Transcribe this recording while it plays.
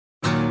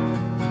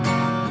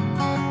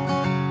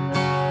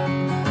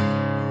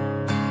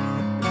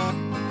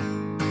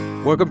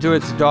Welcome to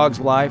It's a Dog's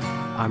Life.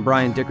 I'm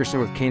Brian Dickerson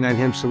with Canine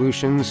Him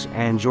Solutions,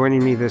 and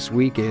joining me this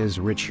week is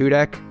Rich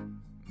Hudec.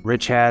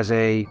 Rich has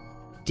a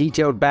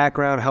detailed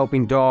background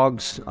helping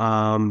dogs,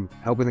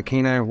 helping the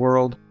canine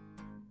world,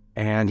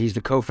 and he's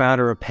the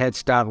co-founder of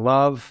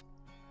Pets.love.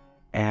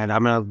 And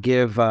I'm going to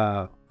give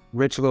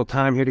Rich a little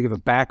time here to give a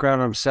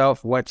background on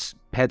himself, what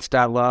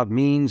Pets.love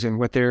means, and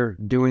what they're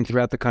doing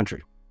throughout the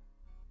country.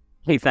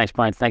 Hey, thanks,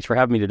 Brian. Thanks for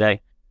having me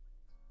today.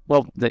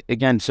 Well, let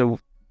me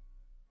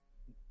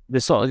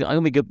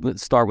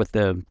start with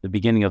the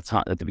beginning of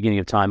time. At the beginning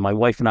of time, my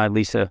wife and I,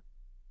 Lisa,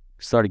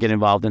 started getting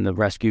involved in the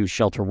rescue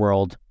shelter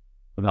world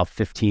about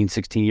 15,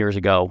 16 years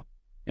ago.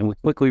 And we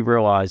quickly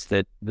realized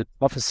that the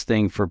toughest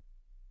thing for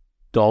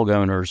dog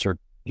owners or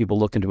people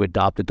looking to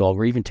adopt a dog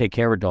or even take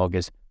care of a dog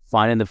is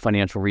finding the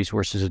financial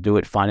resources to do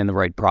it, finding the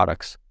right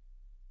products.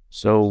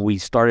 So we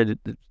started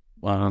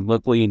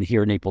locally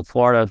here in Naples,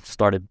 Florida,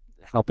 started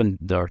helping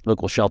the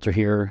local shelter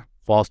here,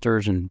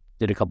 fosters, and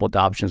did a couple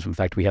adoptions. In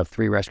fact, we have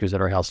 3 rescues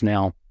at our house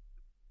now.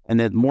 And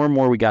then more and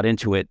more we got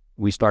into it,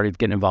 we started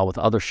getting involved with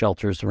other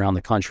shelters around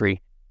the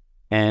country.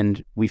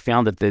 And we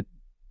found that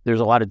there's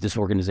a lot of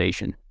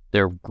disorganization.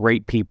 They're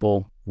great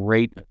people,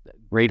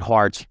 great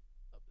hearts.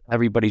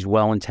 Everybody's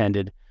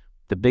well-intended.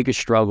 The biggest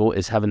struggle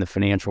is having the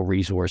financial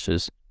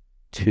resources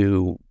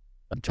to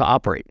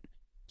operate.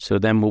 So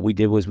then what we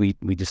did was we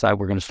decided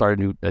we're going to start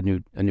a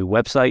new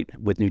website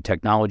with new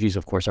technologies.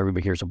 Of course,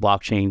 everybody hears of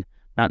blockchain,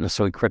 not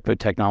necessarily crypto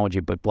technology,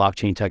 but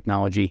blockchain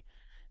technology.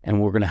 And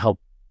we're going to help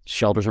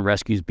shelters and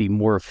rescues be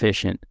more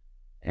efficient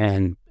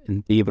and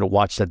be able to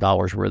watch the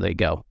dollars where they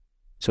go.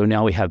 So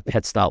now we have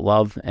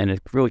Pets.love, and it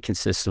really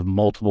consists of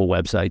multiple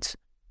websites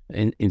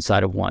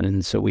inside of one.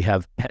 And so we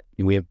have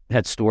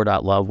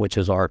petstore.love, which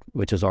is our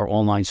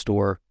online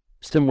store,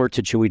 similar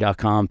to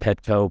Chewy.com,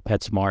 Petco,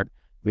 PetSmart.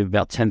 We have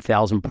about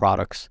 10,000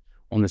 products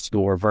on the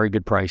store, very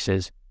good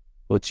prices.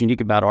 What's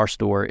unique about our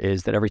store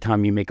is that every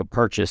time you make a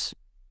purchase,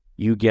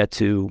 you get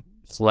to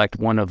select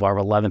one of our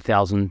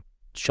 11,000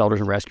 shelters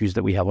and rescues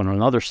that we have on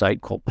another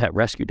site called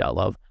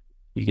petrescue.love.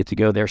 You get to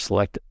go there,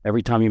 select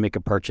every time you make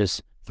a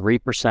purchase,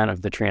 3%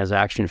 of the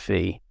transaction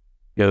fee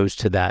goes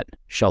to that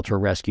shelter or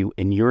rescue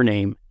in your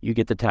name. You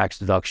get the tax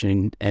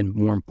deduction, and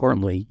more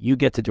importantly, you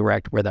get to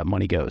direct where that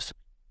money goes.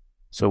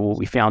 So what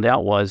we found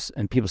out was,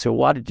 and people say, well,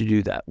 why did you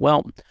do that?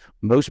 Well,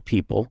 most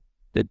people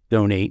that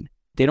donate,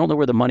 they don't know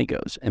where the money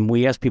goes. And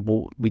we asked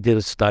people, we did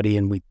a study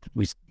and we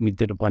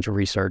did a bunch of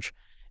research,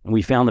 and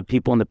we found that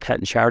people in the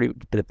pet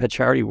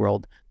charity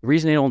world, the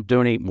reason they don't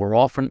donate more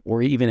often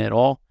or even at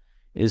all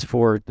is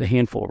for a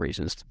handful of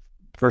reasons.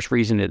 First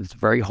reason is it's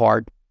very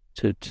hard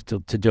to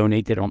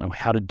donate. They don't know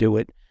how to do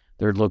it.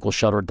 Their local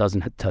shelter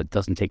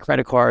doesn't take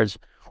credit cards,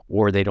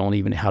 or they don't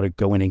even know how to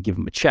go in and give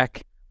them a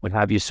check, what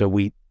have you. So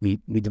we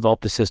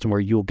developed a system where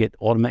you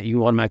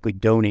automatically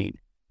donate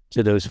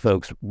to those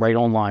folks right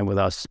online with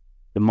us.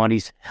 The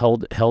money's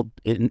held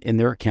in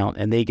their account,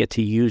 and they get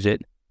to use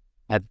it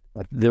at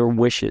their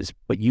wishes,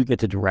 but you get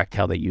to direct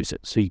how they use it.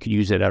 So you could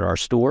use it at our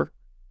store.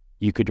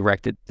 You could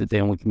direct it that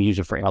they only can use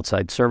it for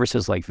outside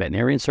services like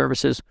veterinarian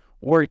services,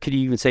 or it could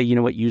even say, you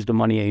know what, use the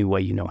money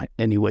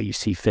any way you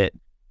see fit.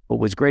 But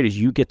what's great is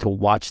you get to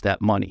watch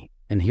that money,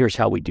 and here's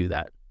how we do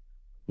that.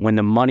 When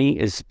the money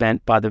is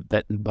spent by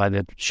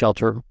the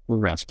shelter or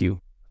rescue,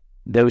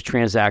 those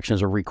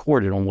transactions are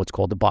recorded on what's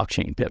called the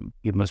blockchain.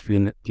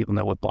 People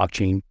know what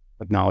blockchain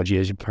technology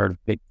is. You've heard of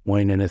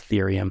Bitcoin and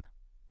Ethereum.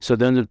 So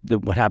then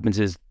what happens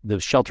is the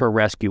shelter or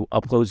rescue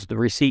uploads the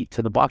receipt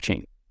to the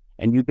blockchain,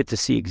 and you get to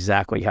see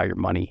exactly how your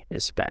money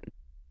is spent.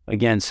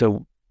 Again,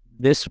 so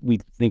this we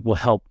think will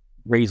help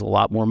raise a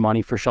lot more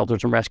money for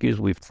shelters and rescues.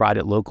 We've tried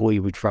it locally.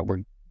 We're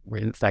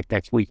in fact,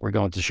 next week we're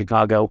going to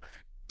Chicago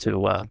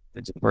to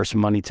disperse some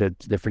money to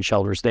different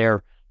shelters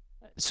there.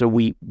 So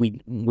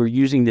we're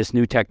using this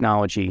new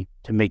technology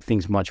to make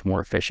things much more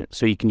efficient.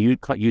 So you can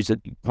use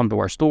it, come to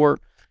our store,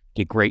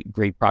 get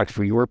great products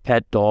for your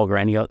pet, dog, or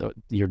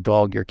your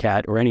dog, your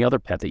cat, or any other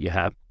pet that you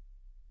have.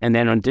 And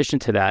then in addition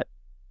to that,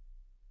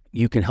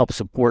 you can help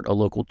support a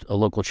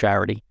local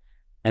charity.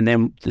 And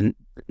then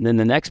the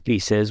next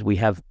piece is we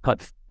have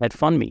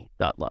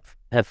PetFundMe.love.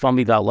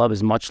 PetFundMe.love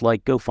is much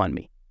like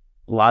GoFundMe.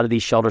 A lot of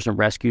these shelters and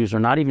rescues are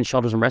not even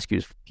shelters and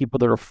rescues, people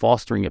that are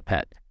fostering a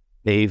pet.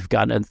 They've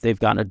gotten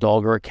a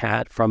dog or a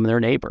cat from their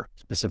neighbor.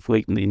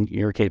 Specifically, in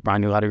your case,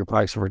 Brian, a lot of your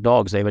products are for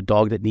dogs. They have a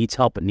dog that needs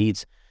help.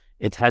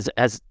 It has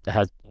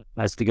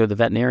to go to the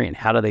veterinarian.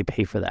 How do they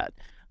pay for that?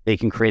 They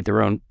can create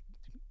their own,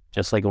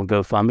 just like on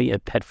GoFundMe, a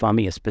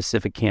PetFundMe, a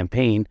specific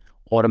campaign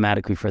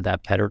automatically for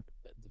that pet or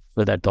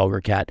for that dog or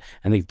cat.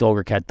 And the dog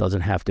or cat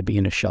doesn't have to be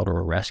in a shelter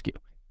or rescue.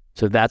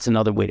 So that's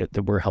another way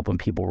that we're helping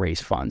people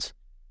raise funds.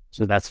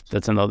 So that's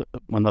another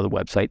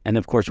website. And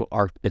of course,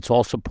 it's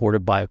all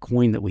supported by a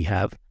coin that we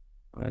have.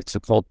 It's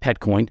called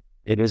PetCoin.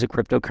 It is a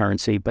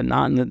cryptocurrency, but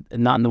not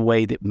in the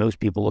way that most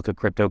people look at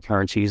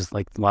cryptocurrencies,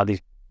 like a lot of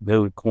these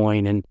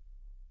Dogecoin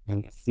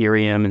and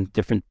Ethereum and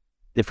different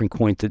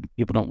coins that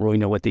people don't really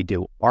know what they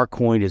do. Our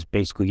coin is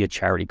basically a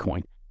charity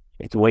coin.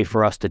 It's a way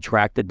for us to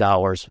track the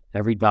dollars.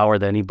 Every dollar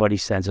that anybody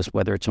sends us,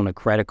 whether it's on a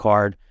credit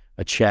card,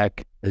 a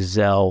check, a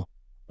Zelle,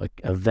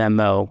 a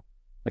Venmo,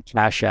 a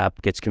Cash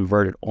App gets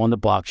converted on the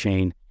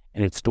blockchain,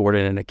 and it's stored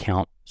in an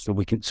account so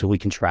we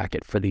can track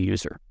it for the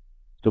user.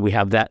 So we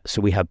have that.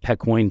 So we have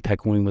PetCoin.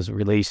 PetCoin was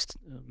released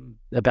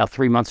about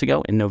 3 months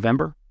ago in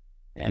November,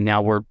 and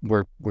now we're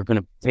going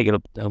to take it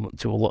up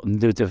to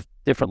a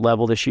different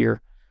level this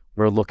year.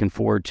 We're looking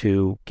forward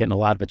to getting a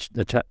lot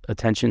of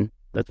attention.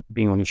 That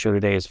being on the show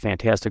today is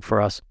fantastic for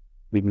us.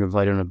 We've been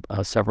invited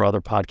on several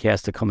other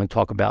podcasts to come and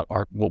talk about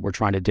what we're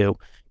trying to do.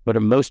 But the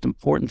most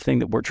important thing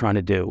that we're trying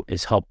to do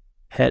is help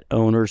pet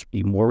owners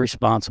be more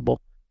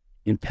responsible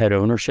in pet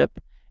ownership.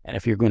 And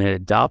if you're going to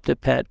adopt a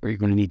pet or you're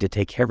going to need to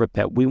take care of a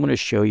pet, we want to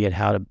show you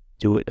how to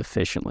do it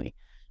efficiently.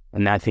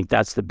 And I think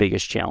that's the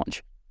biggest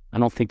challenge. I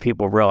don't think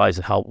people realize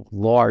how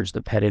large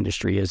the pet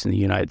industry is in the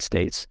United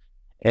States.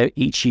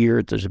 Each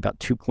year, there's about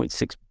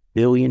 $2.6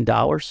 billion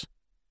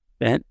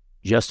spent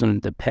just in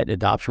the pet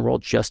adoption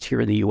world, just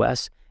here in the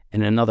U.S.,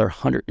 and another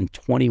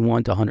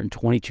 121 to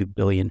 122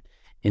 billion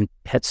in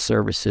pet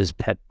services,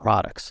 pet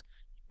products.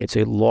 It's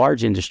a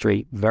large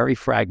industry, very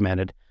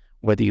fragmented.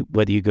 Whether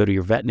you go to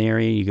your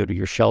veterinarian, you go to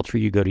your shelter,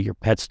 you go to your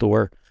pet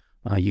store,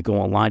 you go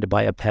online to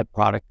buy a pet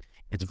product,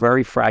 it's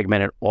very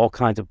fragmented, all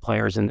kinds of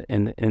players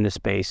in the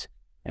space.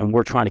 And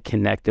we're trying to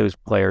connect those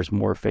players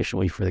more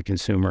efficiently for the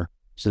consumer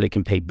so they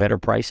can pay better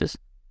prices,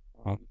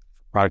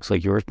 products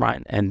like yours,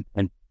 Brian, and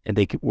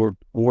they can,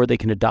 or they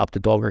can adopt a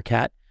dog or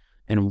cat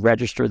and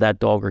register that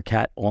dog or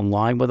cat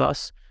online with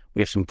us.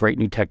 We have some great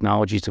new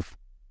technologies of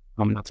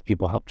coming out to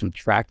people, help them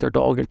track their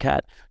dog or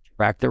cat,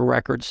 track their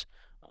records.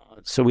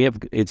 So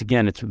it's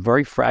a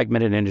very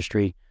fragmented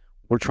industry.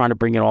 We're trying to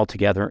bring it all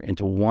together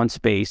into one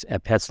space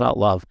at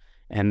Pets.love.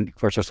 And of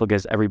course, our slogan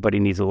is everybody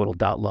needs a little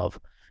 .love.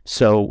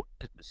 So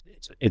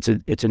it's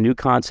a new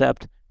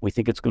concept. We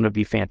think it's going to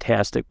be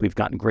fantastic. We've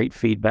gotten great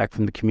feedback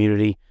from the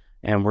community,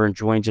 and we're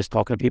enjoying just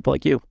talking to people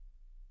like you.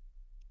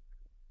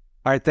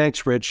 All right,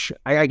 thanks, Rich.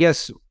 I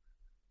guess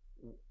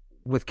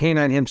with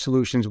Canine Hemp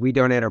Solutions, we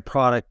donate our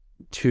product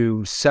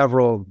to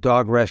several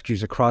dog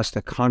rescues across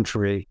the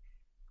country.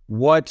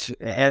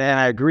 And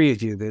I agree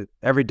with you that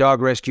every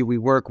dog rescue we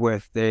work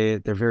with,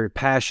 they're very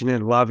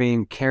passionate,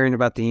 loving, caring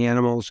about the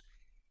animals.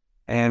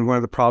 And one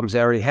of the problems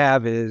they already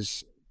have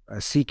is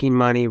seeking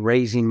money,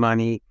 raising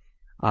money,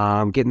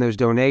 getting those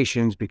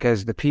donations,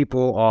 because the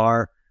people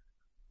are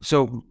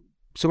so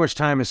much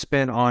time is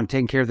spent on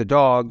taking care of the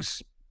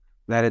dogs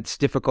that it's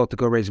difficult to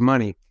go raise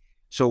money.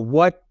 So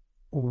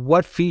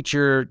what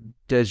feature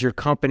does your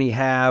company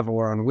have,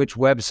 or on which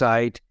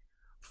website,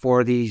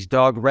 for these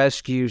dog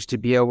rescues to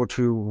be able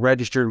to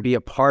register and be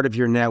a part of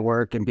your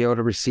network and be able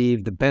to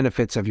receive the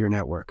benefits of your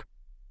network?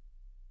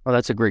 Oh,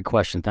 that's a great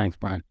question. Thanks,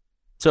 Brian.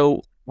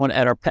 So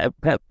at our at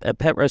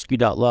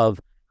PetRescue.love,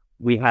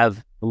 we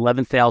have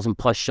 11,000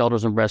 plus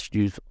shelters and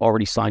rescues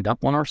already signed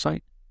up on our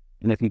site.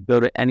 And if you go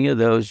to any of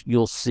those,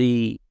 you'll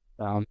see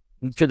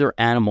each of their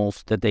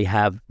animals that they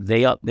have.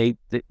 Their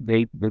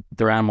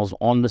animals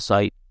on the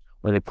site,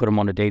 where they put them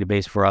on a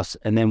database for us.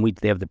 And then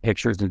they have the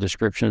pictures and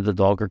description of the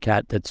dog or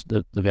cat that's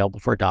available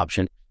for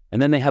adoption.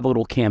 And then they have a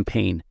little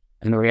campaign,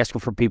 and they're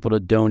asking for people to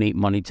donate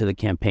money to the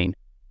campaign.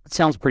 It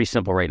sounds pretty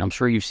simple, right? I'm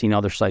sure you've seen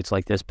other sites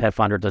like this. Pet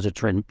Finder does a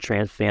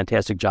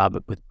fantastic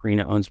job with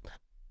Karina owns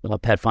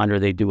Pet Finder.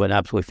 They do an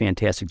absolutely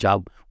fantastic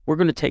job. We're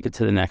going to take it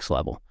to the next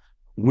level.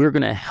 We're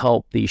going to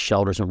help these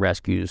shelters and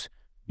rescues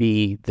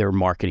be their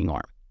marketing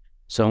arm.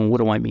 So what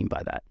do I mean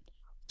by that?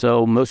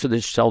 So most of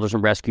the shelters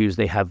and rescues,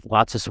 they have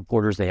lots of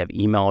supporters. They have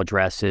email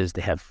addresses.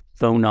 They have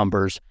phone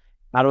numbers.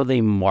 How do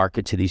they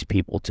market to these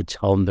people to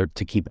tell them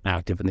to keep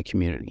active in the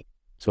community?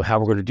 So how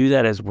we're going to do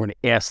that is we're going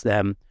to ask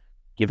them,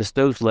 give us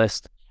those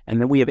lists, and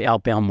then we have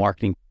outbound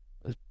marketing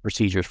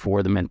procedures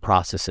for them and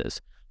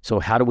processes. So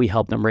how do we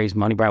help them raise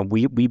money, Brian?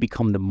 We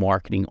become the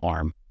marketing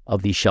arm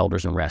of these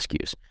shelters and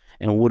rescues.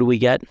 And what do we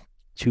get?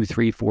 2,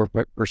 3,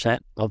 4%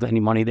 of any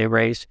money they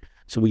raise.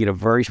 So we get a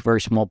very, very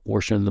small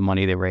portion of the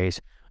money they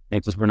raise,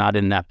 because we're not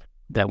in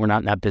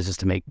that business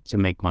to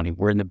make money.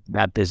 We're in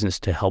that business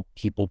to help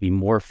people be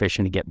more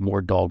efficient and get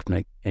more dogs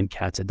and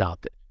cats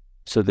adopted.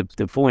 So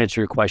the full answer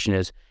to your question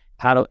is,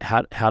 how do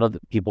the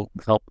people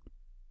help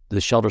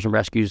the shelters and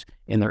rescues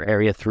in their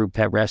area through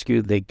Pet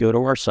Rescue? They go to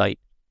our site,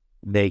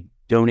 they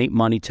donate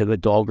money to the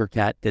dog or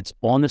cat that's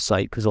on the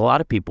site, because a lot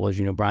of people, as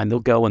you know, Brian,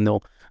 they'll go and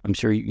I'm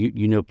sure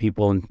you know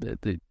people,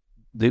 and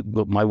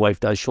what my wife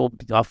does,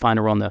 I'll find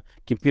her on the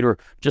computer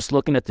just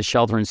looking at the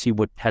shelter and see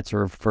what pets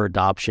are for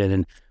adoption,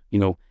 and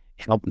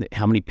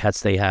how many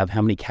pets they have,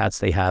 how many cats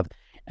they have.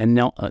 And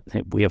now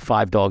we have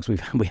 5 dogs.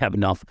 We have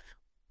enough,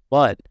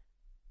 but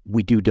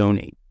we do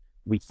donate.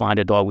 We find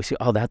a dog, we say,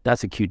 oh,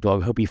 that's a cute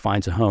dog. Hope he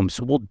finds a home.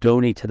 So we'll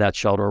donate to that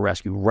shelter or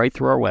rescue right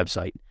through our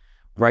website,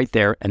 right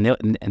there. And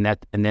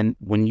then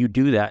when you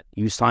do that,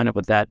 you sign up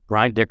with that.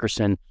 Brian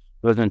Dickerson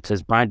goes and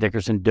says, Brian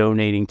Dickerson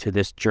donating to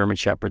this German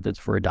Shepherd that's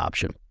for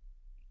adoption.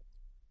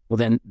 Well,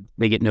 then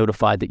they get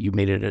notified that you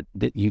made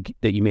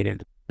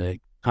a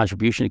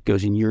contribution. It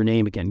goes in your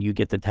name. Again, you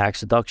get the tax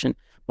deduction.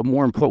 But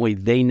more importantly,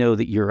 they know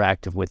that you're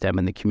active with them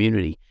in the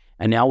community.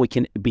 And now we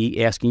can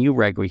be asking you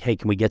regularly, hey,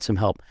 can we get some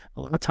help?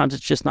 A lot of times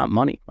it's just not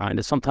money, right?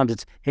 And sometimes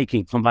it's, hey, can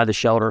you come by the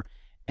shelter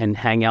and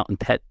hang out and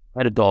pet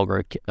a dog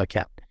or a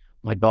cat?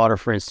 My daughter,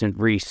 for instance,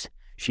 Reese,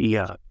 she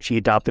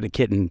adopted a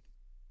kitten,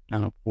 I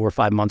don't know, 4 or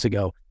 5 months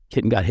ago.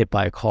 Kitten got hit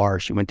by a car.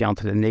 She went down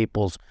to the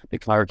Naples, the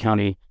Collier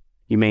County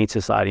Humane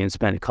Society, and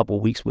spent a couple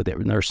of weeks with it,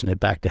 nursing it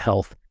back to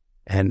health.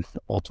 And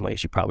ultimately,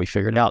 she probably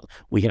figured out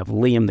we have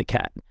Liam the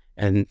cat.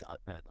 And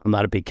I'm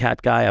not a big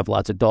cat guy. I have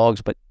lots of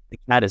dogs, but the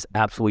cat is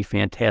absolutely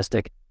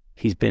fantastic.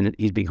 He's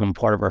become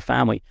part of our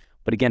family.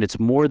 But again, it's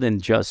more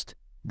than just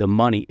the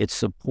money. It's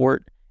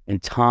support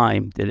and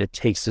time that it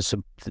takes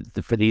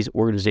for these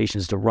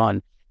organizations to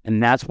run.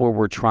 And that's where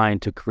we're trying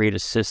to create a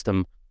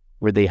system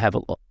where they have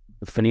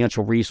the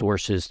financial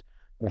resources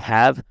to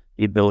have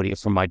the ability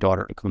for my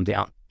daughter to come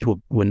down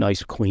to a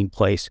nice, clean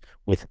place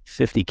with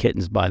 50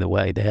 kittens, by the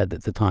way, they had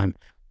at the time,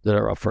 that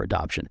are up for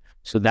adoption.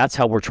 So that's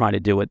how we're trying to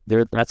do it.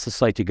 That's the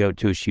site to go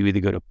to. So you either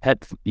go to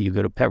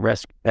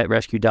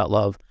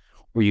petrescue.love,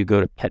 or you go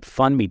to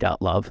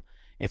petfundme.love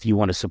if you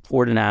want to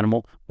support an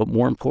animal. But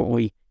more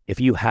importantly, if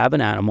you have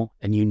an animal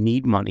and you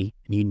need money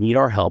and you need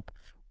our help,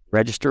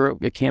 register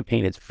a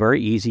campaign. It's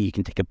very easy. You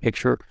can take a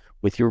picture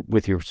with your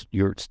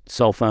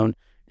cell phone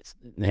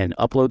and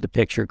upload the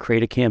picture,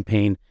 create a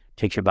campaign.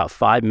 Takes you about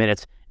 5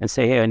 minutes, and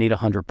say, hey, I need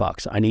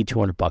 $100. I need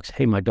 $200.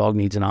 Hey, my dog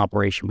needs an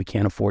operation. We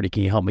can't afford it.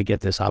 Can you help me get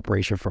this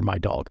operation for my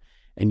dog?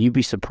 And you'd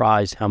be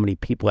surprised how many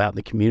people out in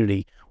the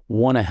community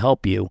want to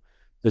help you,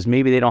 because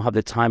maybe they don't have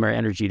the time or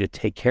energy to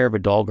take care of a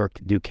dog or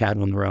do cat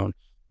on their own,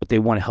 but they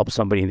want to help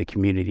somebody in the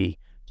community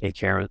take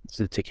care of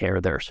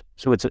theirs.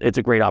 So it's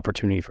a great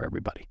opportunity for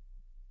everybody.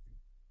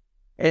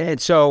 And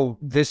so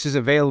this is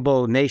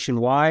available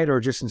nationwide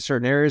or just in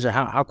certain areas, or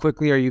how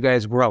quickly are you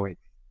guys growing?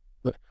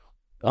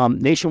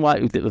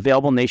 Nationwide,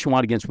 available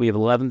nationwide. Against, we have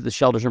 11 of the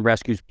shelters and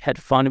rescues. Pet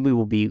Fund, we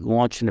will be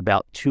launched in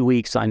about 2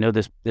 weeks. I know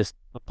this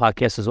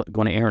podcast is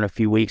going to air in a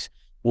few weeks.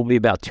 We'll be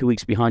about 2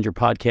 weeks behind your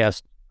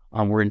podcast.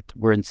 We're in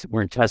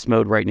test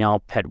mode right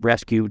now.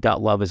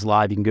 Petrescue.love is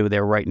live. You can go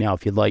there right now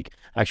if you'd like.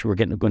 Actually,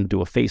 we're going to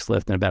do a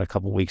facelift in about a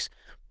couple of weeks.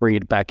 Bring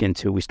it back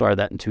into. We started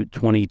that into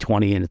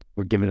 2020, and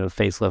we're giving it a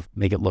facelift,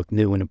 make it look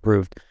new and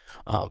improved.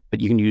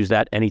 But you can use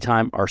that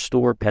anytime. Our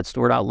store,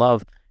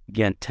 petstore.love.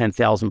 Again,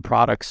 10,000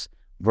 products.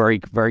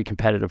 Very, very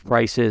competitive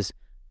prices.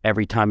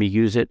 Every time you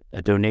use it,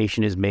 a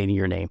donation is made in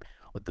your name.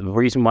 But the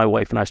reason my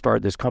wife and I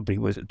started this company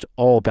was it's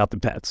all about the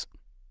pets,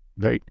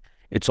 right?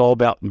 It's all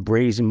about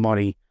raising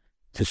money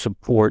to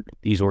support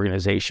these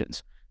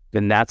organizations.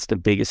 And that's the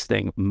biggest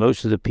thing.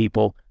 Most of the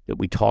people that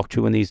we talk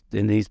to in these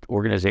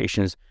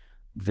organizations,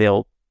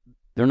 they're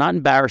not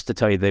embarrassed to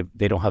tell you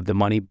they don't have the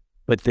money,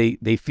 but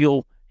they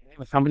feel,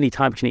 how many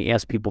times can you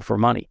ask people for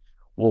money?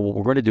 Well, what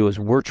we're going to do is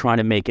we're trying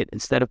to make it,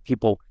 instead of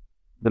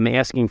them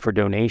asking for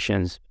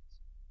donations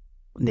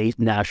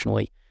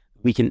nationally,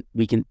 we can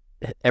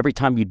every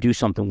time you do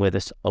something with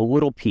us, a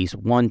little piece,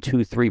 1, 2,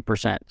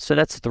 3%. So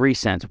that's 3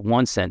 cents,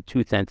 1 cent,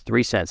 2 cents,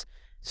 3 cents.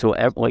 So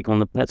like on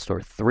the pet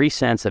store, 3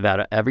 cents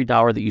about every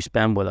dollar that you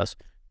spend with us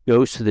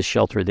goes to the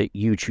shelter that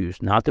you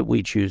choose, not that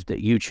we choose,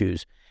 that you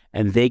choose.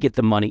 And they get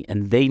the money,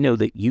 and they know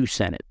that you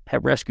sent it.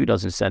 Pet Rescue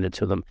doesn't send it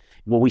to them.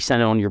 Well, we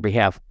send it on your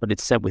behalf, but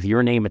it's sent with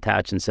your name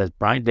attached and says,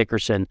 Brian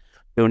Dickerson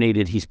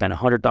donated, he spent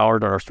 $100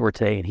 at our store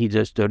today, and he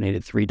just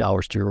donated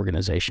 $3 to your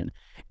organization.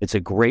 It's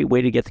a great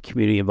way to get the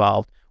community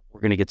involved.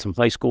 We're going to get some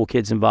high school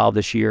kids involved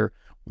this year.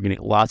 We're going to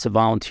get lots of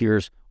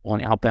volunteers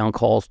on outbound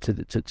calls to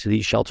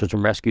these shelters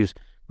and rescues,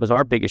 because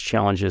our biggest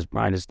challenge is,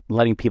 Brian, is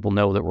letting people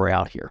know that we're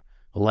out here.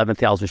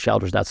 11,000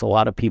 shelters, that's a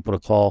lot of people to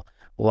call.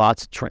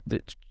 Lots of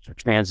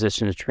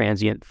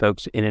transient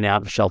folks in and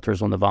out of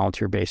shelters on the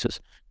volunteer basis.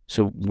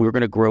 So we're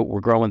going to grow.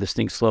 We're growing this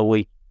thing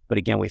slowly, but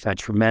again, we've had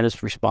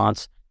tremendous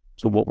response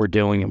to what we're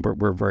doing, and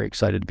we're very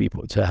excited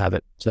to have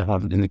it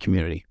in the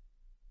community.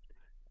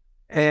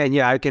 And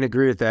yeah, I can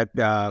agree with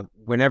that.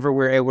 Whenever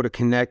we're able to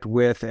connect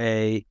with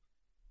a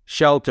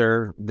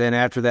shelter, then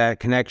after that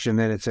connection,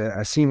 then it's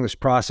a seamless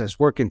process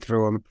working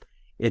through them.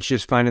 It's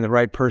just finding the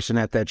right person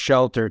at that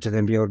shelter to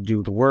then be able to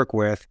do the work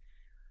with.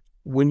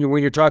 When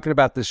you're talking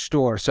about the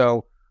store,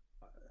 so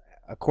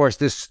of course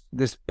this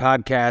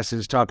podcast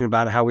is talking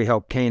about how we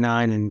help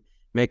canine and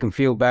make them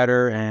feel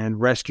better, and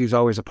rescue is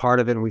always a part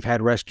of it. And we've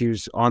had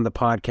rescues on the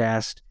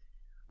podcast,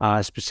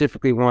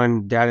 specifically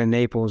one down in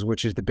Naples,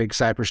 which is the big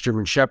Cypress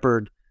German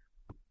Shepherd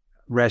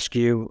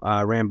rescue,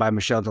 ran by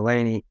Michelle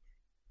Delaney.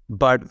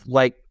 But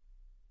like,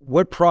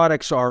 what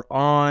products are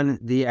on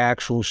the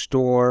actual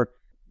store?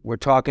 We're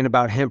talking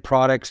about hemp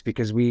products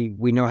because we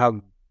know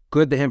how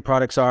good the hemp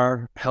products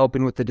are,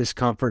 helping with the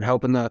discomfort,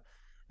 helping the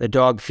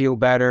dog feel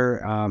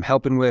better,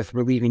 helping with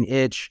relieving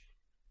itch.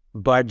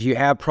 But do you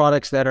have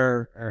products that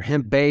are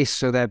hemp-based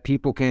so that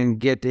people can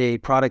get a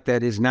product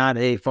that is not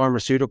a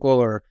pharmaceutical,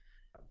 or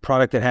a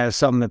product that has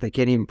something that they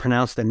can't even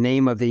pronounce the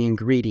name of the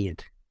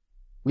ingredient?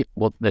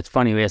 Well, that's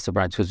funny you asked that,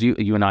 Brian, because you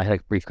and I had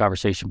a brief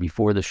conversation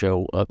before the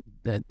show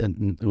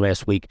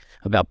last week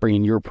about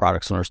bringing your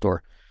products on our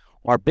store.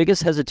 Our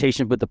biggest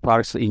hesitation with the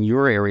products in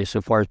your area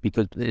so far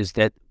is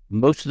that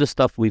most of the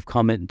stuff we've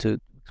come into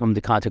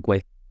contact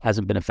with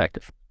hasn't been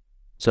effective.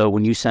 So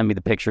when you send me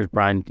the pictures,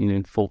 Brian,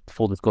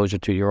 full disclosure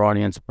to your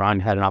audience, Brian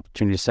had an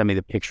opportunity to send me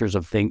the pictures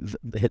of things,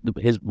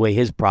 his way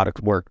his product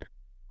worked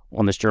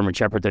on this German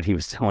Shepherd that he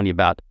was telling you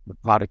about. The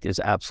product is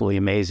absolutely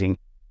amazing,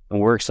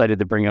 and we're excited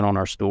to bring it on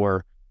our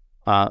store.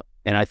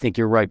 And I think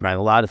you're right, Brian.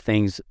 A lot of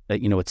things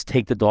that, it's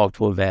take the dog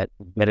to a vet,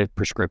 get a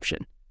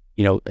prescription,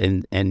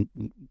 and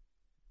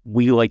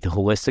we like the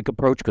holistic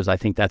approach because I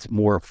think that's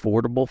more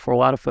affordable for a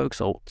lot of folks.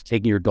 So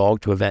taking your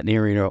dog to a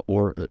veterinarian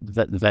or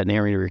the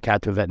veterinarian or your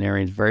cat to a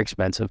veterinarian is very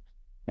expensive.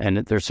 And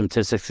there's some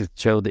statistics that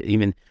show that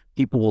even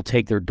people will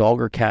take their dog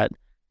or cat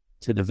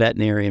to the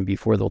veterinarian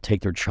before they'll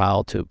take their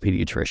child to a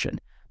pediatrician.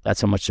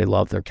 That's how much they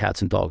love their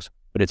cats and dogs,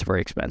 but it's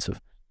very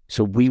expensive.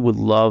 So we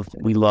love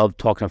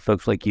talking to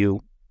folks like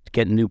you,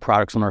 getting new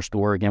products on our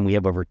store. Again, we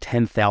have over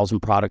 10,000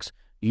 products.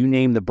 You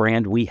name the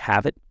brand, we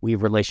have it. We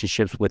have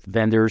relationships with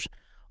vendors,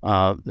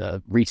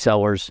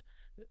 resellers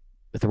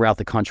throughout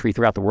the country,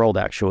 throughout the world,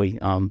 actually.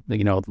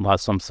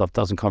 Some stuff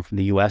doesn't come from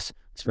the U.S.,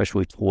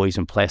 especially toys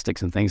and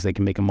plastics and things. They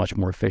can make them much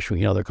more efficient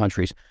in other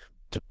countries.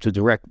 To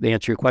directly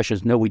answer your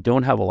questions, no, we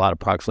don't have a lot of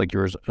products like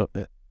yours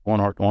on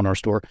our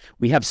store.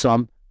 We have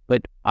some,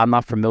 but I'm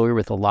not familiar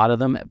with a lot of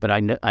them. But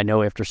I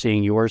know after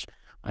seeing yours,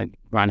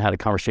 Brian had a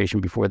conversation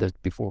before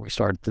we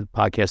started the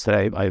podcast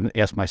today. I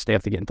asked my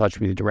staff to get in touch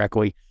with you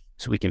directly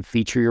so we can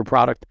feature your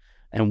product.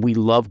 And we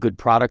love good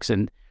products.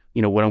 And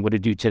what I'm going to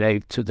do today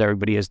to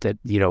everybody is that,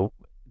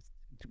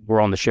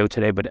 we're on the show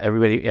today, but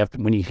everybody,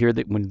 when you hear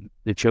that, when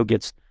the show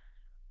gets,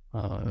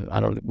 I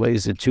don't know,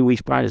 is it 2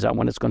 weeks, Brian? Is that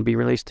when it's going to be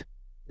released?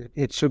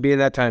 It should be in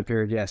that time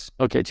period, yes.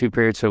 Okay, 2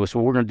 periods. So what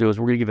we're going to do is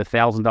we're going to give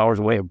 $1,000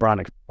 away of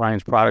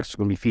Brian's products. It's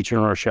going to be featured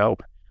on our show.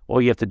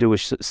 All you have to do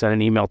is send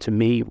an email to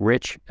me,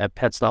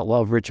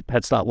 rich@pets.love,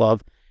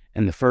 rich@pets.love.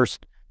 And the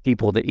first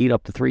people that eat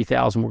up to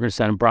 3,000, we're going to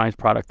send them Brian's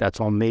product. That's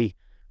on me,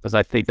 because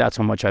I think that's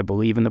how much I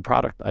believe in the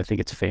product. I think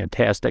it's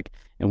fantastic,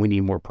 and we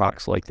need more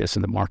products like this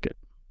in the market.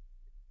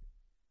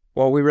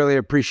 Well, we really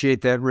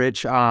appreciate that,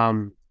 Rich.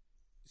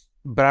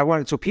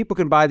 But so people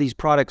can buy these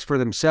products for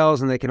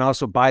themselves, and they can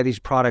also buy these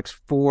products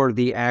for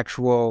the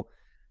actual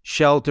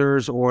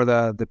shelters or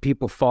the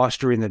people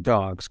fostering the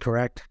dogs,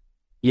 correct?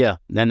 Yeah,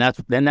 then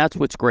that's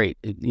what's great.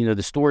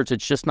 The stores,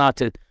 it's just not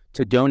to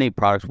donate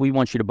products. We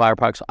want you to buy our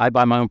products. I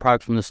buy my own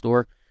products from the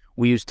store.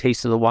 We use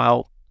Taste of the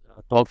Wild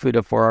dog food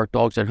for our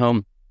dogs at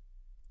home.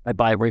 I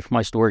buy it right from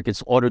my store. It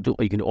gets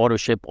you can auto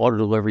ship, auto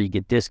deliver, you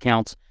get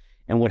discounts.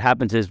 And what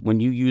happens is when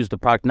you use the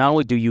product, not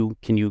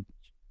only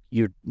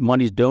your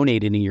money's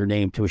donated in your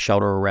name to a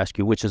shelter or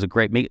rescue, which is a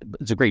great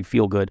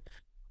feel good.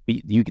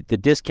 The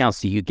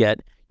discounts that you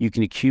get, you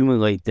can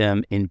accumulate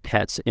them in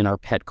our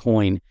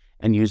PetCoin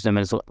and use them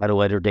at a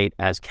later date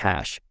as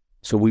cash.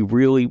 So we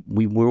really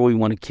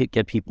want to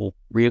get people,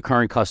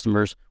 reoccurring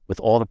customers, with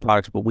all the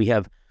products. But we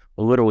have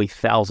literally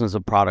thousands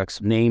of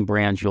products, name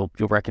brands you'll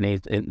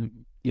recognize, and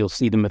you'll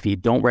see them. If you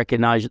don't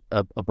recognize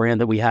a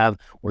brand that we have,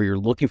 or you're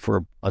looking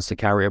for us to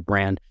carry a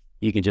brand,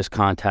 you can just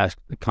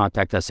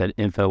contact us at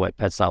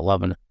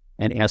info@pets.love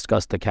and ask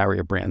us to carry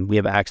a brand. We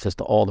have access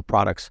to all the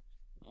products.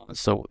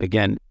 So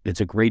again, it's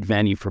a great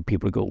venue for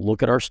people to go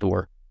look at our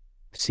store,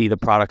 see the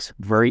products,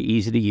 very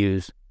easy to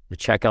use. The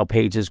checkout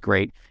page is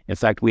great. In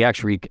fact, we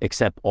actually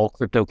accept all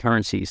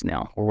cryptocurrencies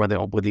now. We're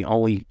the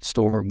only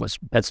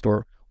pet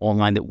store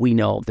online that we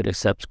know that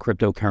accepts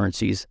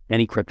cryptocurrencies,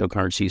 any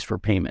cryptocurrencies for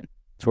payment.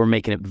 So we're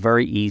making it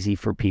very easy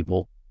for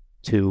people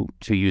to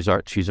use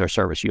our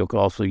service. You can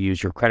also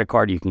use your credit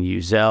card. You can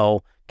use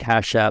Zelle,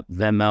 Cash App,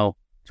 Venmo.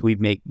 So we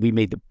made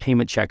the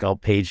payment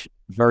checkout page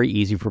very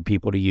easy for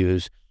people to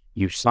use.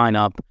 You sign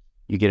up,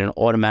 you get an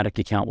automatic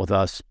account with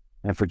us,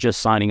 and for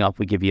just signing up,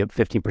 we give you a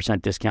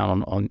 15%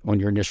 discount on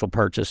your initial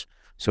purchase.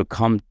 So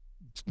come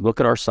look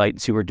at our site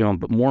and see what we're doing.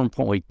 But more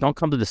importantly, don't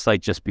come to the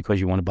site just because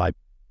you want to buy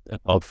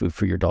dog food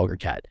for your dog or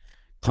cat.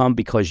 Come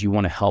because you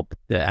want to help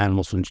the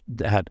animals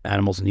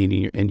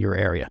needing in your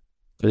area.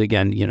 But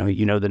again,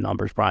 you know the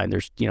numbers, Brian.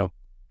 There's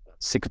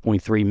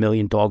 6.3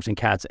 million dogs and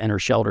cats enter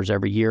shelters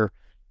every year.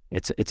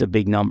 It's a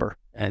big number,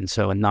 and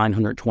so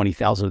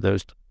 920,000 of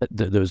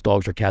those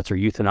dogs or cats are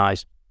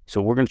euthanized.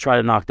 So we're going to try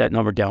to knock that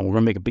number down. We're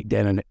going to make a big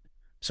dent in it.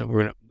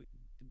 So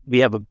we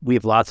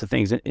have lots of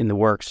things in the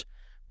works.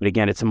 But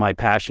again, it's my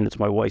passion. It's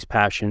my wife's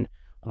passion.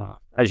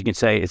 As you can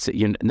say, I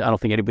don't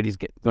think anybody's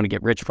going to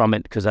get rich from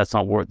it, because that's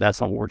not what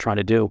we're trying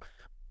to do.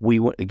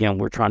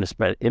 We're trying to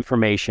spread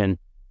information.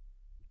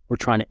 We're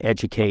trying to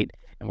educate,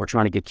 and we're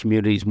trying to get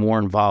communities more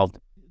involved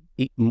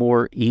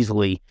more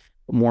easily.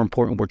 More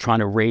important, we're trying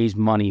to raise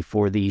money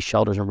for these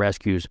shelters and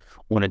rescues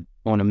on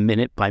a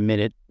minute by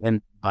minute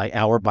and by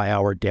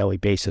hour daily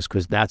basis,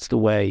 because that's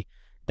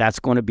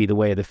going to be the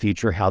way of the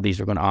future, how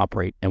these are going to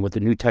operate. And with the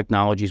new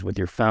technologies, with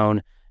your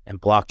phone and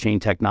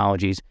blockchain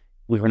technologies,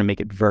 we're going to make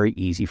it very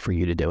easy for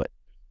you to do it.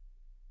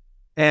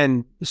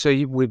 And so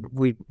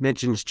we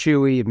mentioned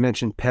Chewy, you've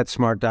mentioned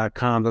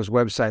PetSmart.com, those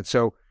websites.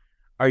 So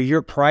are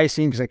your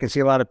pricing, because I can see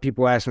a lot of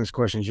people asking this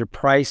question, is your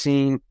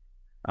pricing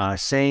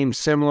same,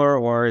 similar,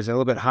 or is it a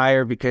little bit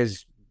higher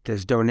because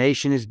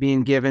donation is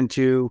being given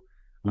to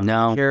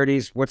no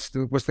charities? What's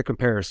the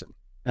comparison?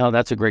 Oh,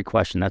 that's a great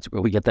question.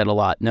 We get that a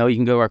lot. No, you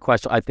can go to our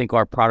question. I think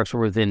our products are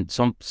within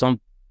some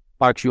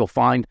products you'll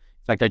find.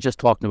 In fact, I just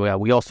talked about.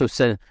 We also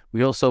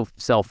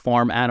sell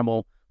farm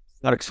animal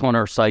products on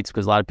our sites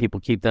because a lot of people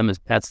keep them as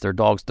pets. Their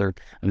dogs, their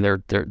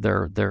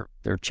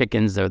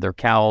chickens, their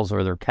cows,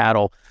 or their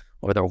cattle,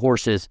 or their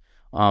horses.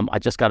 I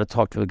just got to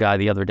talk to a guy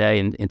the other day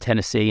in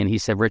Tennessee, and he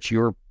said, "Rich,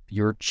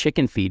 your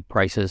chicken feed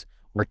prices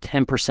were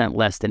 10%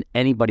 less than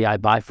anybody I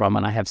buy from,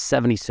 and I have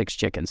 76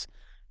 chickens."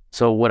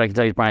 So what I can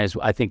tell you, Brian, is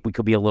I think we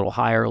could be a little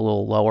higher, a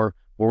little lower.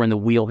 We're in the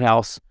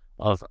wheelhouse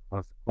of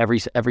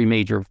every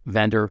major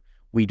vendor.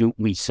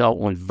 We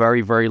sell on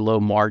very, very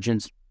low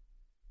margins.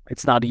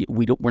 It's not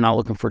we're not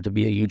looking for it to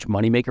be a huge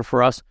moneymaker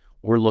for us.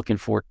 We're looking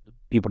for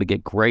people to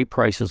get great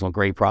prices on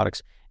great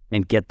products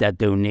and get that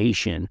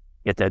donation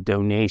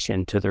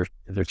to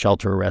their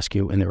shelter or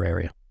rescue in their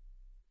area.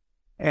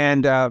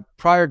 And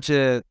prior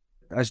to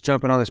us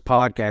jumping on this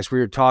podcast, we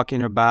were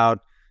talking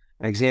about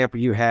an example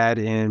you had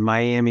in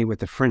Miami with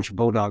the French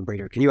Bulldog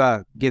breeder. Can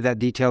you give that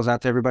details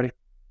out to everybody?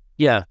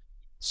 Yeah.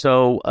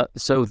 So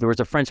there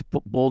was a French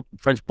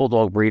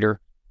Bulldog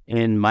breeder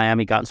in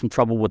Miami, got in some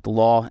trouble with the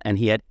law, and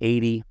he had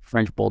 80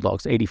 French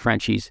Bulldogs, 80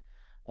 Frenchies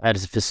at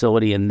his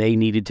facility, and they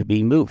needed to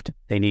be moved.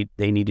 They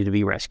needed to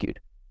be rescued.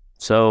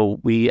 So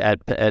we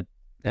at Pet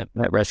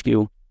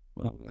Rescue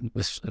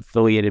was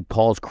affiliated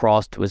Paul's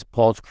Crossed.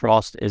 Paul's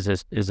Crossed is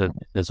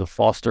a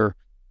foster.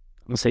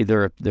 Let's say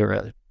they're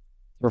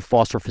a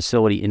foster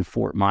facility in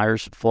Fort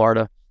Myers,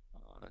 Florida.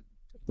 A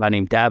guy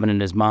named Davin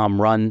and his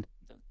mom run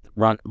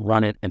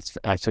it. It's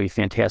actually a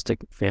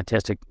fantastic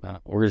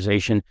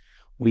organization.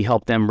 We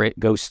helped them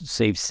go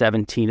save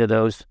 17 of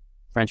those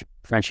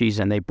Frenchies,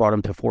 and they brought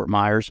them to Fort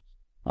Myers,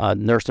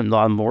 nursed them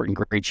more in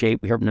great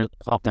shape. We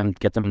helped them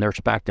get them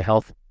nursed back to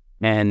health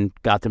and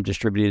got them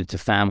distributed to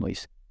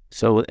families.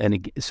 So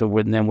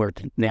we're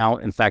now,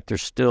 in fact,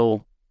 there's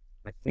still,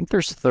 I think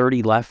there's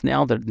 30 left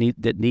now that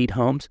need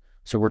homes.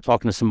 So we're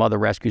talking to some other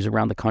rescues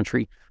around the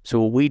country. So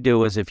what we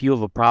do is, if you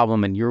have a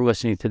problem and you're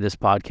listening to this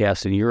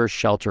podcast and you're a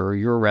shelter or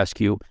you're a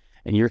rescue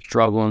and you're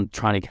struggling,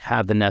 trying to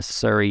have the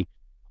necessary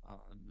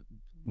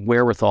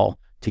wherewithal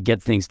to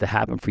get things to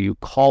happen for you,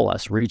 call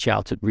us, reach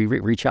out to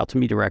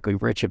me directly,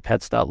 Rich at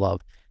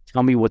pets.love.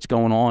 Tell me what's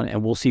going on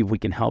and we'll see if we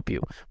can help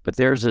you. But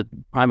there's a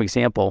prime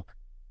example.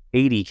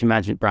 80, can you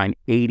imagine, Brian,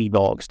 80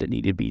 dogs that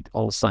need to be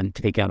all of a sudden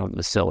taken out of the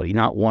facility,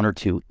 not one or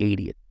two,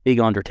 80, big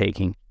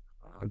undertaking,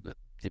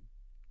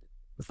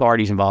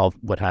 authorities involved,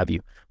 what have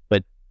you.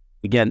 But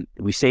again,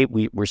 we're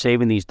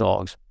saving these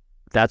dogs.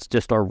 That's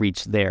just our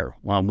reach there.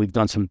 We've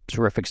done some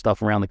terrific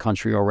stuff around the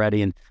country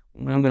already, and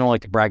I'm going to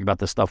like to brag about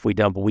the stuff we've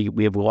done, but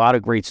we have a lot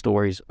of great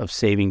stories of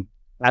saving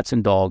cats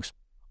and dogs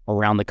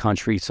around the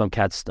country. Some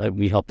cats,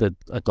 we helped a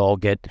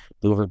dog get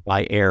delivered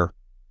by air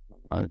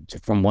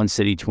from one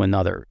city to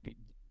another.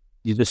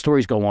 The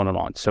stories go on and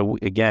on. So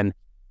again,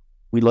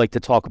 we like to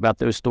talk about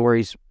those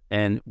stories,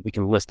 and we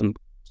can list them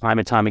time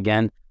and time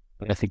again.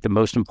 But I think the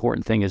most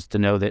important thing is to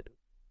know that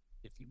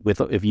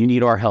if you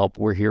need our help,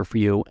 we're here for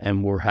you,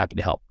 and we're happy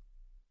to help.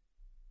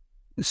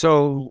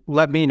 So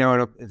let me know,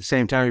 and at the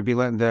same time, you'd be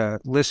letting the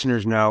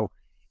listeners know,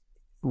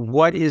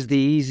 what is the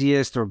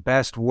easiest or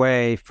best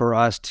way for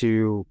us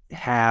to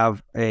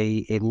have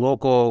a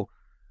local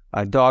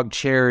dog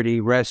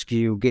charity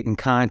rescue get in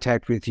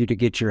contact with you to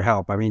get your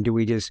help? I mean, do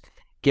we just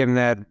give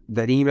them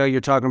that email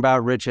you're talking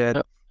about, Rich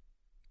at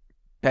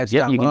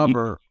pets.love,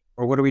 or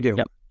what do we do?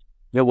 Yep.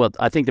 Yeah, well,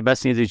 I think the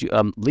best thing is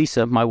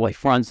Lisa, my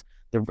wife, runs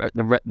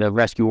the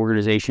rescue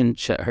organization.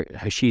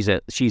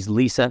 She's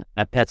Lisa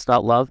at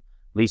pets.love.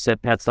 Lisa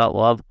at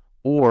pets.love,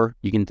 or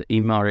you can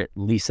email her at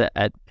Lisa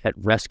at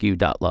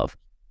petrescue.love.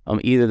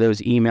 Either of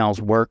those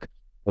emails work.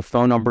 The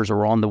phone numbers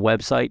are on the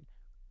website.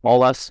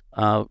 Call us.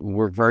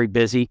 We're very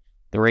busy.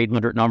 They're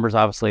 800 numbers.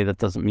 Obviously, that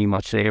doesn't mean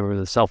much today over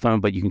the cell phone,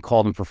 but you can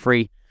call them for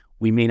free.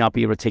 We may not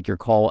be able to take your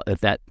call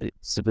at that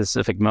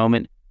specific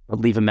moment, but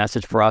leave a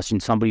message for us,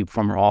 and somebody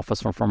from our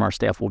office or from our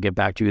staff will get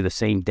back to you the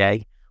same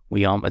day.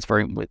 We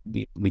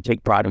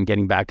take pride in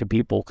getting back to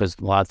people because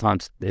a lot of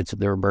times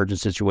they're emergent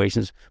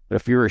situations. But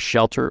if you're a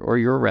shelter or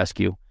you're a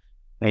rescue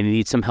and you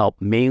need some help,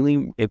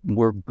 mainly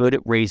we're good at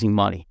raising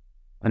money.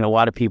 I know a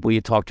lot of people you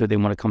talk to, they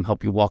want to come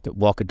help you walk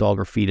a dog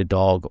or feed a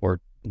dog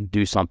or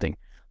do something.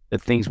 The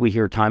things we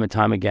hear time and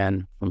time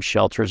again from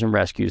shelters and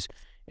rescues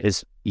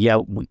is,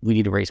 we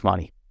need to raise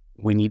money.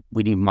 We need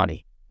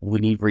money. We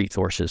need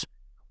resources.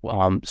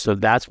 So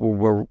that's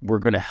where we're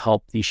going to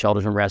help these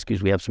shelters and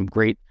rescues. We have some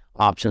great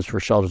options for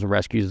shelters and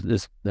rescues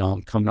this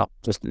coming up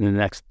just in the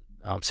next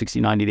 60,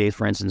 90 days.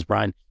 For instance,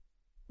 Brian,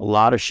 a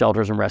lot of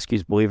shelters and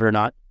rescues, believe it or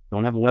not,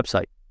 don't have a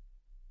website.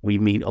 We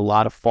meet a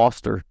lot of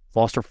foster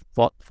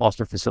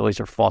facilities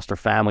or foster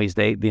families.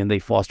 They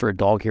foster a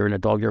dog here and a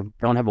dog here,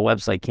 don't have a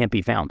website, can't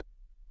be found.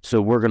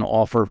 So we're going to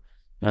offer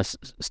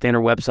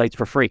standard websites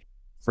for free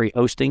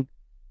hosting,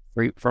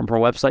 free from our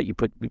website. You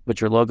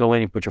put your logo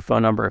in, you put your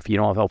phone number. If you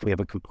don't have help, we have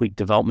a complete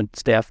development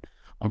staff.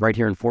 I'm right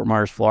here in Fort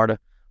Myers, Florida.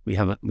 We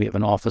have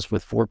an office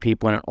with 4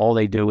 people in it. All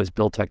they do is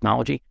build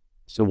technology.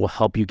 So we'll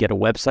help you get a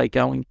website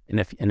going. And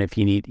if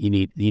you need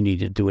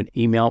to do an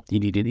email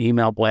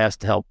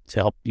blast to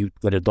help you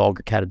get a dog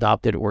or cat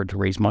adopted or to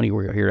raise money,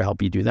 we're here to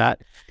help you do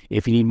that.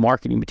 If you need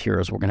marketing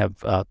materials, we're going to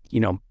have,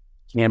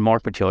 canned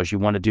market materials. You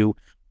want to do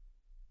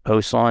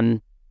posts on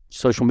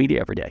social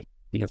media every day,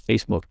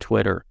 Facebook,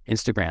 Twitter,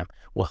 Instagram.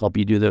 We'll help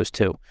you do those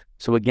too.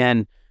 So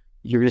again,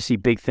 you're going to see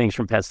big things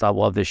from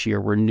Pets.love this year.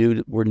 We're new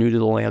to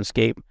the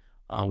landscape.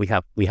 We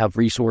have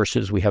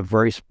resources. We have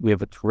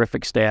a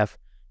terrific staff.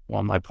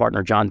 Well, my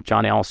partner John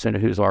Allison,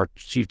 who's our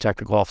chief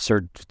technical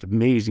officer, just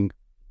amazing,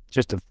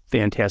 just a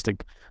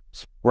fantastic,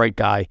 bright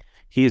guy.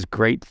 He is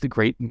great.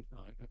 Great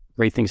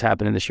things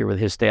happening this year with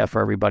his staff for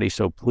everybody.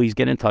 So please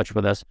get in touch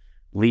with us.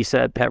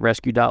 Lisa at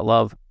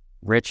petrescue.love,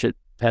 Rich at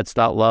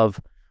pets.love.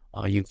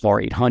 You can call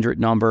our 800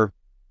 number.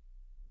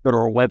 Go to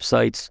our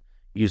websites.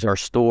 Use our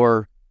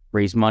store.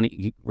 Raise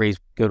money.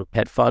 Go to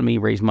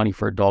PetFundMe. Raise money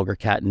for a dog or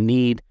cat in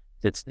need.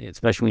 That's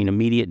especially an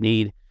immediate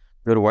need.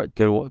 Go to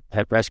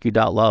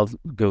petrescue.love.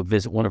 Go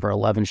visit one of our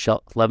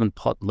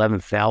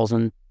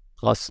 11,000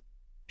 plus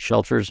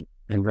shelters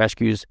and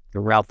rescues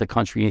throughout the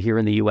country and here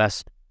in the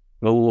U.S.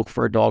 Go look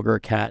for a dog or a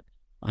cat.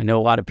 I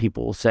know a lot of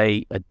people will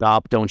say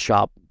adopt, don't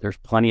shop. There's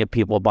plenty of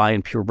people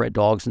buying purebred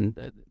dogs and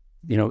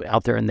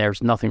out there, and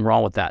there's nothing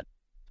wrong with that.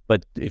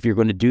 But if you're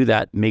going to do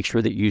that, make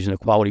sure that you're using a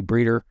quality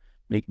breeder.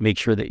 Make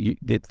sure that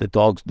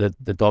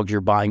the dogs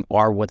you're buying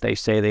are what they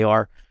say they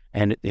are.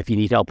 And if you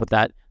need help with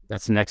that,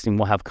 that's the next thing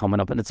we'll have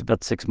coming up, and it's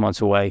about 6 months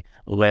away.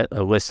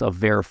 A list of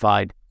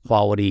verified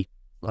quality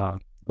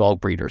dog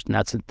breeders, and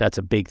that's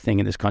a big thing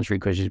in this country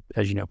because,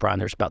 as you know, Brian,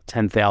 there's about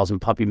 10,000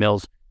 puppy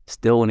mills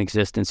still in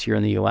existence here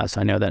in the U.S.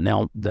 I know that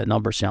now the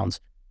number sounds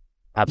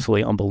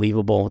absolutely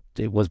unbelievable.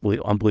 It was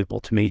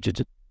unbelievable to me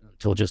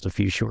until just a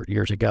few short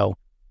years ago.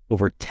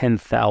 Over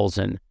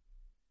 10,000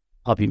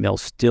 puppy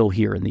mills still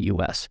here in the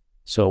U.S.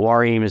 So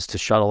our aim is to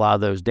shut a lot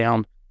of those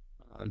down,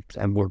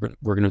 and we're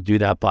going to do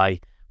that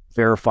by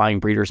verifying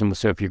breeders. And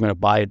so if you want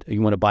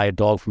to buy a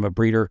dog from a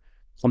breeder,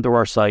 come to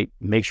our site,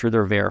 make sure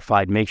they're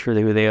verified, make sure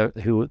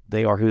who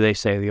they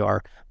say they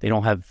are. They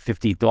don't have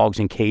 50 dogs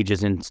in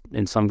cages in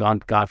some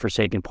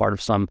godforsaken part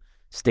of some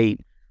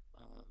state.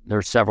 There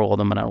are several of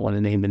them, and I don't want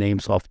to name the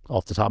names off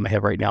the top of my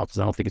head right now because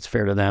I don't think it's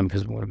fair to them,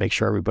 because we want to make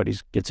sure everybody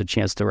gets a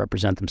chance to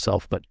represent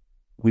themselves. But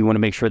we want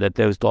to make sure that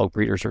those dog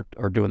breeders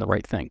are doing the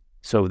right thing.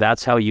 So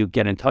that's how you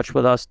get in touch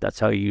with us. That's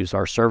how you use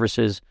our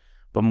services.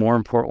 But more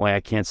importantly,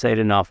 I can't say it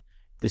enough,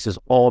 this is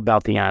all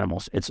about the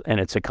animals. It's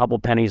a couple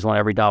pennies on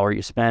every dollar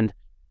you spend,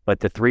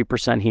 but the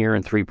 3% here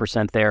and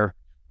 3% there.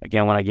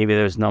 Again, when I gave you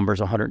those numbers,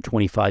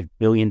 $125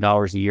 billion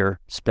a year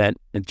spent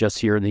just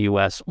here in the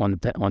U.S. on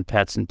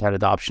pets and pet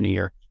adoption a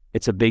year.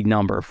 It's a big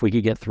number. If we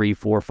could get 3,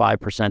 4,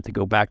 5% to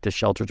go back to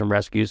shelters and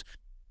rescues,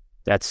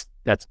 that's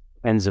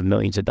tens of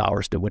millions of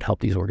dollars that would help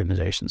these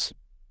organizations.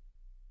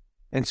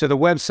 And so the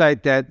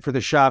website that for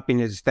the shopping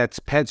that's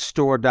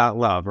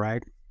petstore.love,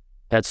 right?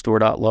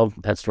 Petstore.love.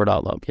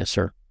 Yes,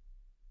 sir.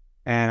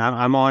 And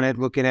I'm on it,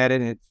 looking at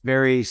it, and it's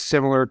very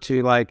similar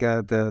to like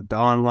the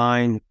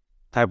online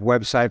type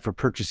website for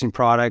purchasing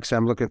products.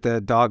 I'm looking at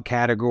the dog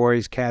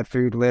categories: cat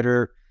food,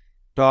 litter,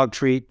 dog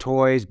treat,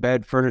 toys,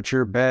 bed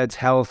furniture, beds,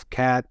 health,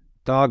 cat,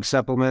 dog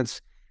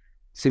supplements.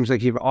 Seems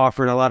like you've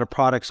offered a lot of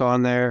products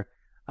on there.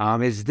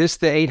 Is this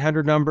the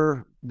 800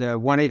 number, the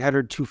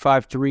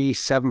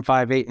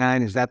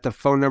 1-800-253-7589? Is that the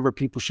phone number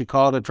people should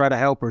call to try to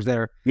help, or is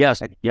there?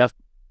 Yes. Okay.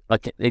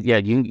 Yeah,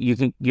 you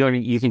can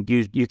use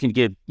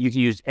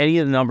any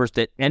of the numbers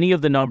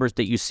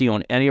that you see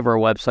on any of our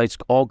websites.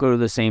 All go to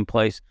the same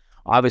place.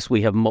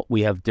 Obviously,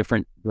 we have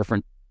different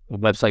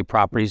website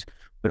properties,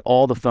 but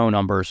all the phone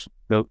numbers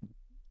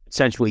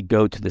essentially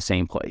go to the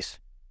same place.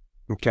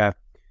 Okay,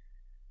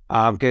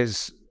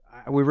 because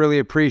we really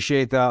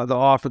appreciate the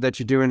offer that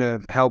you're doing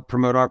to help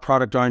promote our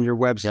product on your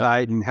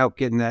website and help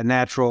getting that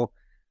natural.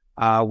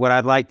 What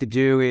I'd like to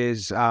do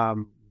is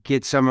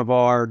get some of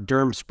our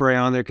derm spray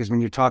on there, because when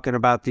you're talking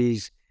about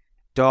these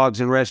dogs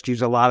and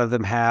rescues, a lot of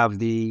them have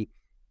the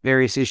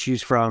various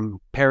issues from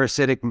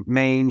parasitic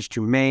mange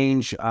to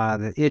mange,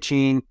 the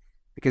itching,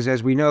 because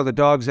as we know, the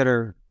dogs that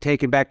are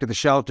taken back to the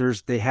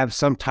shelters, they have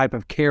some type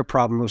of care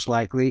problem most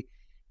likely,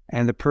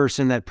 and the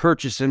person that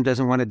purchased them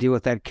doesn't want to deal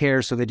with that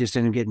care, so they just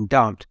end up getting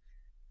dumped.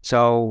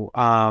 So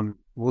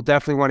we'll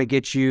definitely want to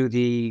get you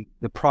the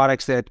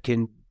products that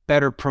can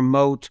better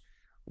promote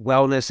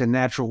wellness and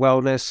natural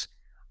wellness.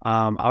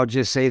 I'll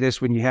just say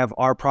this: when you have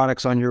our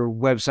products on your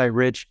website,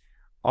 Rich,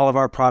 all of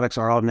our products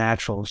are all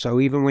natural. So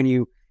even when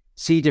you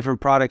see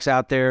different products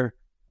out there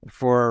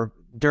for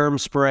derm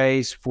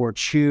sprays, for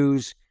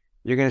chews,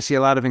 you're going to see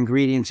a lot of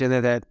ingredients in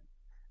there that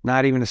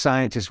not even a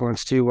scientist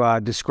wants to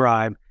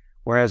describe,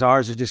 whereas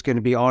ours is just going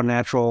to be all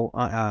natural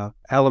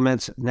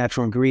elements,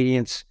 natural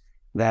ingredients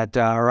that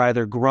are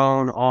either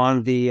grown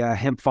on the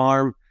hemp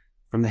farm,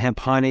 from the hemp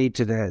honey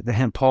to the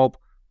hemp pulp,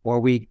 or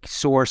we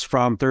source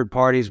from third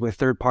parties with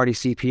third-party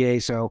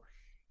CPA. So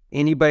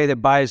anybody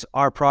that buys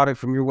our product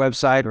from your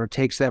website or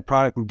takes that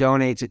product and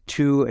donates it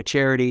to a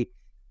charity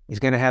is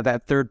going to have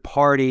that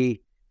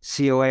third-party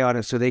COA on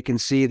it so they can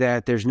see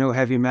that there's no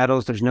heavy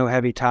metals, there's no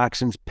heavy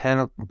toxins,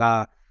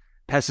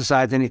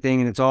 pesticides, anything,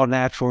 and it's all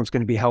natural and it's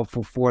going to be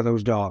helpful for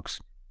those dogs.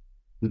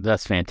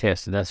 That's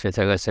fantastic. That's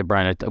fantastic. Like I said,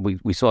 Brian,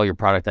 we saw your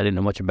product. I didn't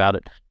know much about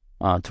it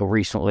until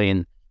recently,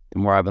 and the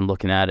more I've been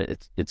looking at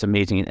it, it's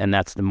amazing. And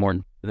that's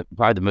probably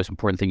the most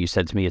important thing you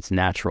said to me. It's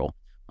natural.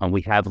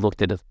 We have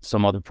looked at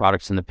some other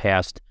products in the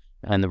past,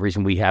 and the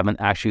reason we haven't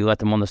actually let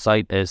them on the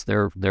site is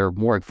they're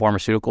more like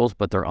pharmaceuticals,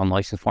 but they're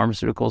unlicensed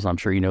pharmaceuticals. I'm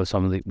sure you know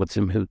some of the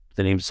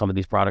names of some of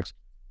these products,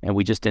 and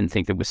we just didn't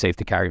think it was safe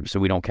to carry them, so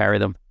we don't carry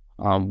them.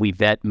 We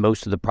vet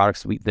most of the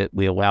products that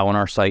we allow on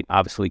our site.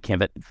 Obviously, we can't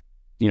vet,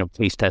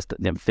 taste test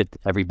them fit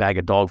every bag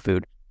of dog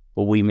food,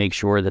 but we make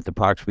sure that the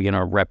products we get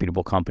are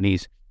reputable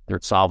companies. They're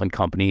solvent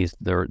companies.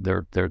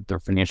 They're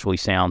financially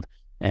sound,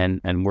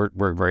 and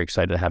we're very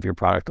excited to have your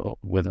product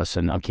with us,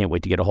 and I can't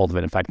wait to get a hold of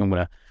it. In fact,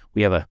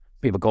 we have a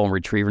golden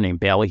retriever named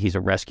Bailey. He's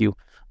a rescue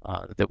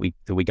that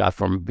we got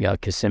from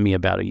Kissimmee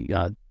about a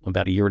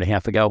year and a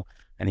half ago.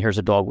 And here's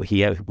a dog.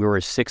 We were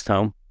his sixth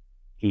home.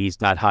 He's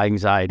got high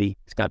anxiety.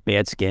 He's got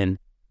bad skin.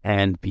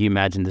 And you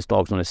imagine this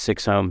dog's on his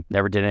sixth home,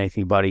 never did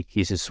anything, buddy.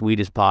 He's as sweet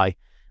as pie.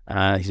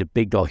 He's a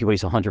big dog. He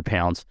weighs 100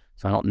 pounds.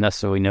 So I don't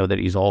necessarily know that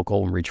he's all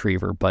golden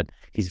retriever, but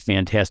he's a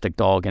fantastic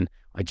dog. And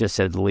I just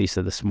said to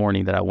Lisa this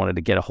morning that I wanted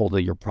to get a hold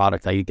of your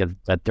product. I get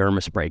that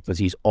derma spray because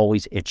he's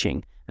always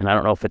itching. And I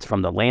don't know if it's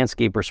from the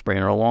landscaper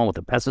spraying along with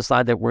the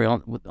pesticide that we're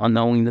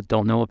unknowing that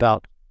don't know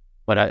about.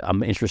 But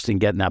I'm interested in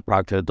getting that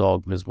product to the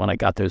dog because when I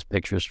got those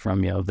pictures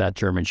from you of that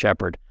German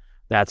Shepherd,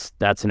 that's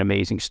an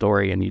amazing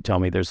story. And you tell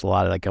me there's a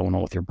lot of that going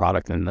on with your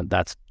product, and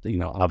that's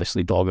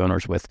obviously dog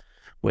owners with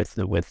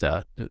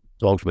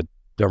dogs with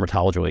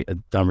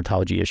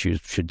dermatology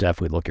issues should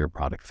definitely look at your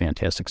product.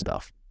 Fantastic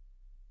stuff.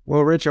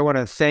 Well, Rich, I want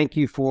to thank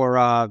you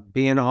for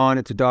being on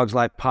It's a Dog's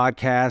Life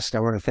podcast. I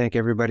want to thank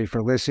everybody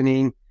for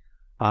listening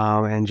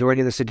and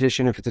joining this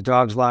edition of It's a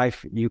Dog's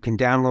Life. You can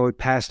download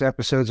past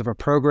episodes of our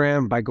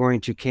program by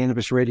going to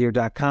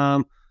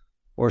cannabisradio.com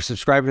or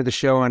subscribing to the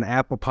show on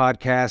Apple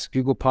Podcasts,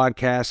 Google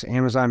Podcasts,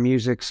 Amazon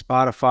Music,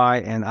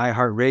 Spotify, and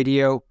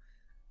iHeartRadio.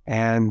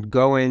 And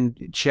go and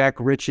check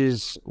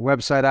Rich's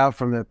website out,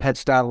 from the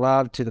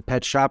pets.love to the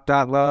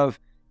petshop.love,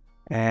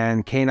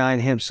 and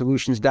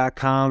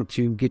caninehempsolutions.com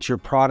to get your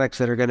products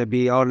that are going to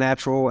be all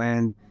natural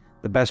and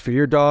the best for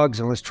your dogs.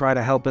 And let's try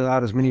to help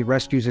out as many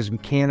rescues as we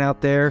can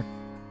out there.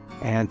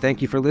 And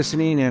thank you for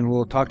listening, and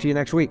we'll talk to you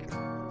next week.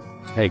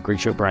 Hey, great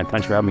show, Brian.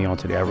 Thanks for having me on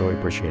today. I really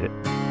appreciate it.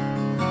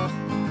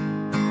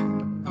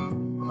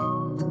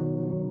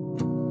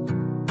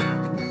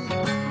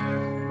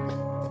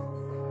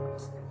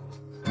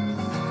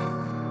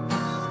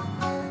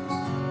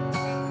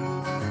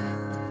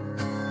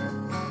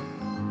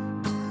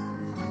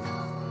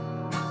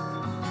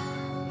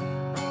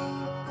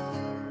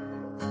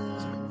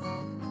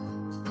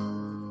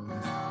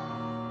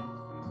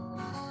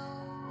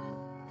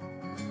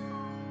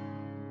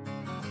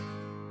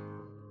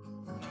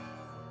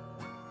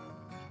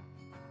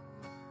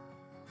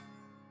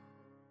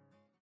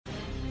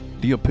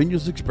 The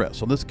opinions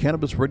expressed on this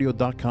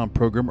CannabisRadio.com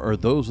program are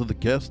those of the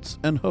guests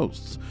and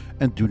hosts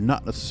and do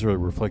not necessarily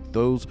reflect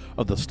those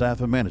of the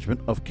staff and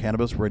management of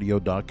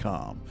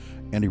CannabisRadio.com.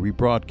 Any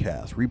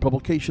rebroadcast,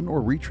 republication,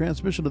 or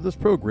retransmission of this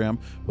program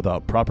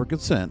without proper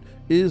consent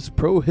is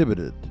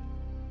prohibited.